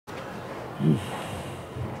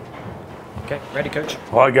Okay, ready, Coach?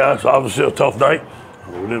 All right, guys, obviously a tough night.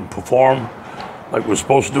 We didn't perform like we're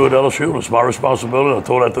supposed to do at LSU. It's my responsibility. I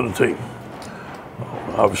throw that to the team.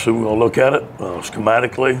 Obviously, we're going to look at it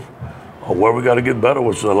schematically, where we got to get better,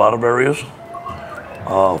 which is a lot of areas.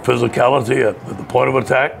 Physicality at the point of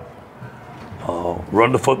attack.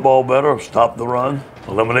 Run the football better, stop the run,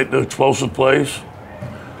 eliminate the explosive plays.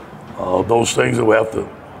 Those things that we have to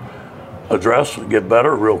address and get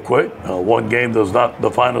better real quick. One game does not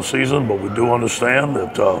define a season, but we do understand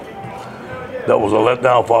that that was a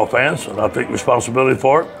letdown for our fans, and I take responsibility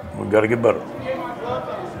for it. We've got to get better.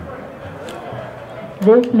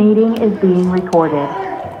 This meeting is being recorded.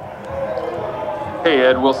 Hey,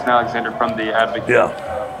 Ed, Wilson Alexander from The Advocate. Yeah.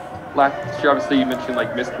 Last year, obviously, you mentioned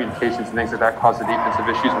like miscommunications and things like that caused the defensive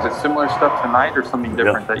issues. Was it similar stuff tonight or something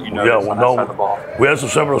different that you noticed on that side of the ball? We had some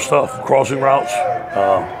similar stuff, crossing routes,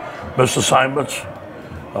 missed assignments.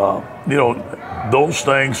 You know, those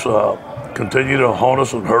things continue to haunt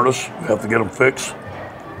us and hurt us. We have to get them fixed.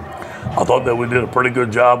 I thought that we did a pretty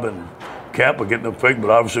good job in camp of getting them fixed, but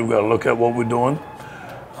obviously we've got to look at what we're doing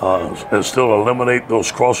and still eliminate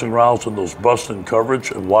those crossing routes and those busting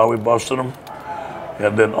coverage and why we busted them.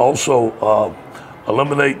 And then also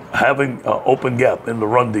eliminate having an open gap in the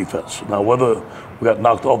run defense. Now, whether we got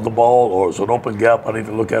knocked off the ball or it's an open gap, I need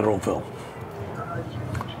to look at it on film.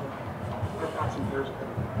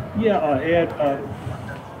 Yeah, Ed,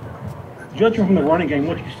 judging from the running game,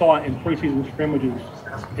 what you saw in preseason scrimmages,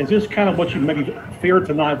 is this kind of what you maybe feared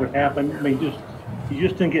tonight would happen? I mean, you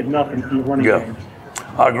just didn't get nothing from the running game.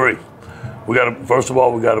 I agree. We got to, first of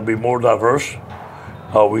all, we got to be more diverse.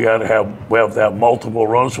 We have to have multiple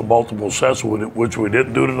runs for multiple sets, which we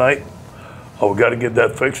didn't do tonight. We got to get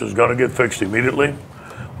that fixed. It's going to get fixed immediately.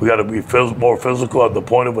 We got to be more physical at the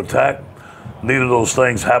point of attack. Neither of those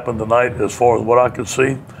things happened tonight as far as what I could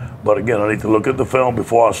see. But again, I need to look at the film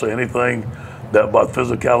before I say anything about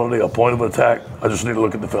physicality, a point of attack. I just need to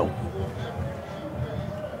look at the film.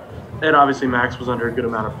 And obviously Max was under a good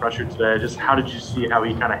amount of pressure today. Just how did you see how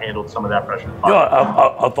he kind of handled some of that pressure?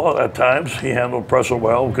 Yeah, I thought at times he handled pressure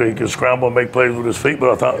well. Okay, he could scramble and make plays with his feet, but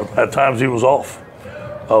I thought at times he was off.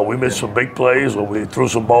 We missed some big plays, or we threw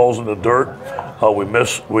some balls in the dirt. We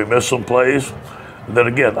missed some plays. And then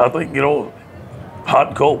again, I think, you know, hot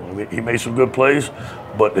and cold. I mean, he made some good plays,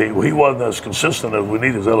 but he wasn't as consistent as we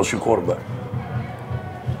need as LSU quarterback.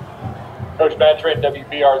 Coach Matt Trent,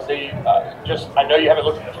 WBRZ. I know you haven't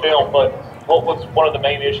looked at the film, but what was one of the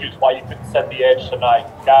main issues why you couldn't set the edge tonight?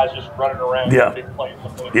 Guys just running around. Big plays.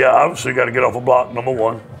 Yeah, obviously got to get off a block, number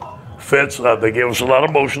one. Fits, they gave us a lot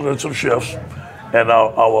of motion and some shifts, and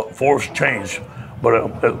our force changed.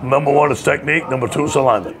 But number one is technique, number two is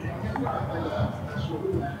alignment.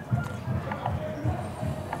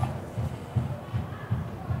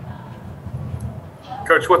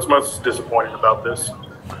 Coach, what's most disappointing about this?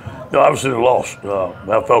 You know, obviously the loss.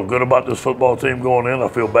 I felt good about this football team going in. I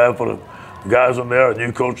feel bad for the guys in there,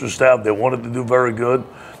 new coaching staff. They wanted to do very good.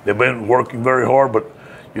 They've been working very hard, but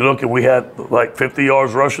you look at, we had like 50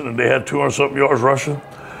 yards rushing and they had 200-something yards rushing.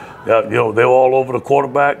 You know, they were all over the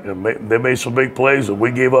quarterback and they made some big plays, and we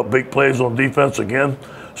gave up big plays on defense again.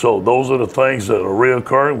 So those are the things that are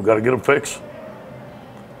reoccurring. We've got to get them fixed.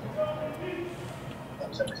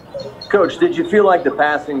 Coach, did you feel like the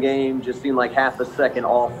passing game just seemed like half a second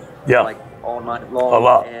off? Yeah. Like all night long? A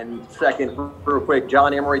lot. And second, real quick,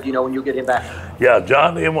 John Emery, do you know when you'll get him back? Yeah,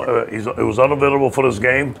 John Emery, he was unavailable for this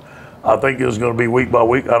game. I think it's going to be week by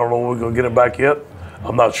week. I don't know when we're going to get him back yet.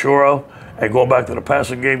 I'm not sure of. And going back to the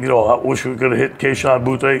passing game, you know, I wish we could have hit Keyshawn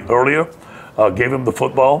Butte earlier, gave him the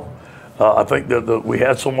football. I think that we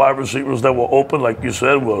had some wide receivers that were open, like you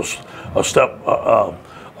said, was a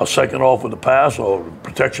second off with the pass, or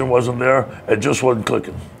protection wasn't there. It just wasn't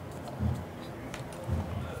clicking.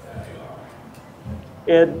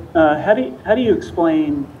 Ed, how do you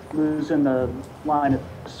explain losing the line of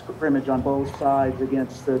scrimmage on both sides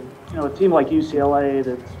against a team like UCLA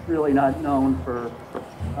that's really not known for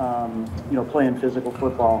playing physical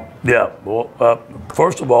football? Yeah, well,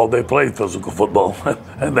 first of all, they play physical football,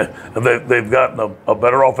 and they've gotten a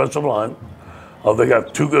better offensive line. They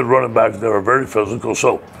got two good running backs that are very physical.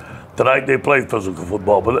 So tonight they played physical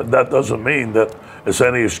football, but that doesn't mean that it's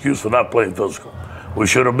any excuse for not playing physical. We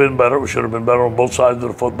should have been better. We should have been better on both sides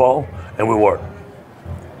of the football, and we weren't.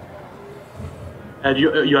 And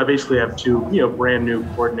you basically have two brand new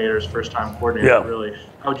coordinators, first time coordinators. Yeah. Really,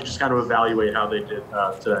 how would you just kind of evaluate how they did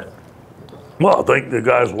today? Well, I think the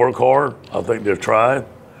guys work hard. I think they're trying.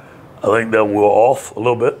 I think that we're off a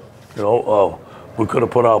little bit. We could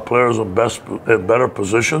have put our players in better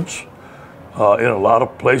positions in a lot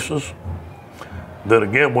of places. then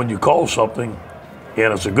again, when you call something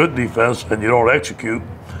and it's a good defense and you don't execute,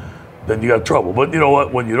 then you got trouble. But you know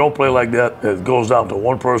what? When you don't play like that, it goes down to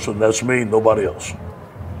one person. That's me, nobody else.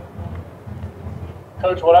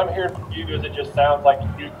 Coach, what I'm hearing from you is it just sounds like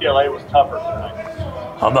UCLA was tougher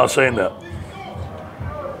tonight. I'm not saying that.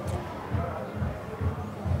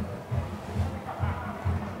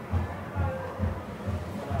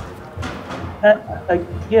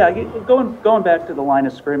 Going back to the line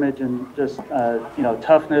of scrimmage and just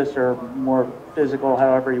toughness or more physical,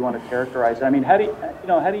 however you want to characterize it. I mean, how do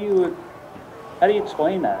you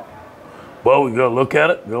explain that? Well, we got to look at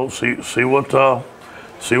it.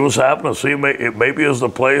 See what's happening. See, maybe it's the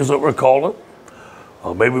plays that we're calling.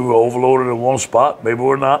 Maybe we're overloaded in one spot. Maybe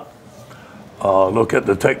we're not. Look at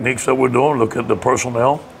the techniques that we're doing. Look at the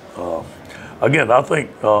personnel. Again, I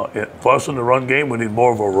think for us in the run game, we need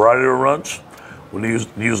more of a variety of runs. We need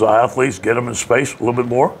to use our athletes, get them in space a little bit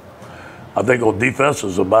more. I think on defense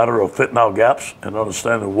is a matter of fitting out gaps and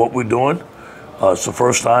understanding what we're doing. It's the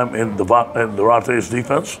first time in Durante's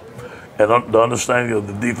defense, and the understanding of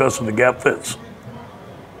the defense and the gap fits.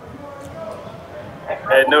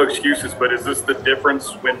 And no excuses, but is this the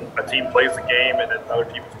difference when a team plays a game and then another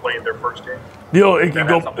team is playing their first game? It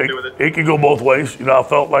can go both ways. I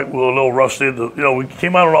felt like we were a little rusty. We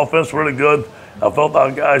came out on offense really good. I felt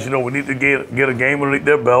our guys, we need to get a game underneath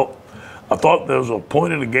their belt. I thought there was a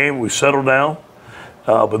point in the game we settled down,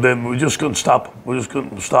 but then we just couldn't stop. We just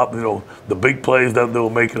couldn't stop, the big plays that they were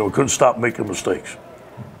making. We couldn't stop making mistakes.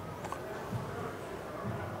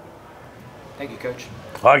 Thank you, Coach.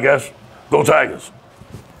 All right, guys. Go Tigers.